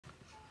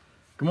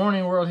Good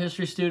morning, world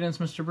history students.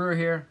 Mr. Brewer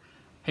here.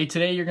 Hey,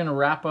 today you're going to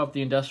wrap up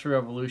the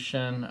Industrial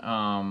Revolution,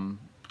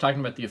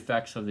 talking about the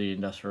effects of the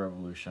Industrial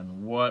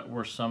Revolution. What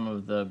were some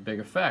of the big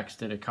effects?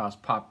 Did it cause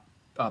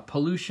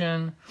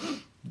pollution?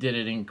 Did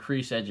it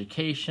increase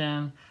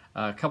education?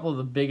 A couple of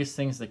the biggest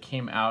things that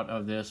came out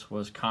of this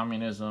was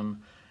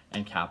communism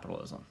and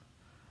capitalism,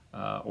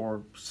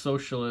 or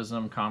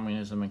socialism,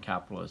 communism, and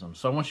capitalism.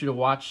 So I want you to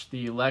watch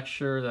the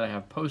lecture that I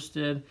have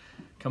posted,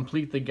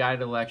 complete the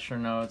guided lecture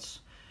notes,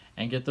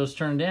 and get those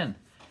turned in.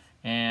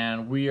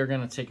 And we are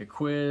going to take a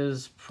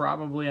quiz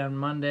probably on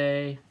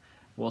Monday.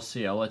 We'll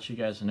see. I'll let you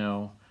guys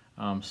know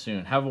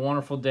soon. Have a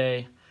wonderful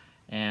day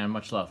and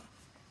much love.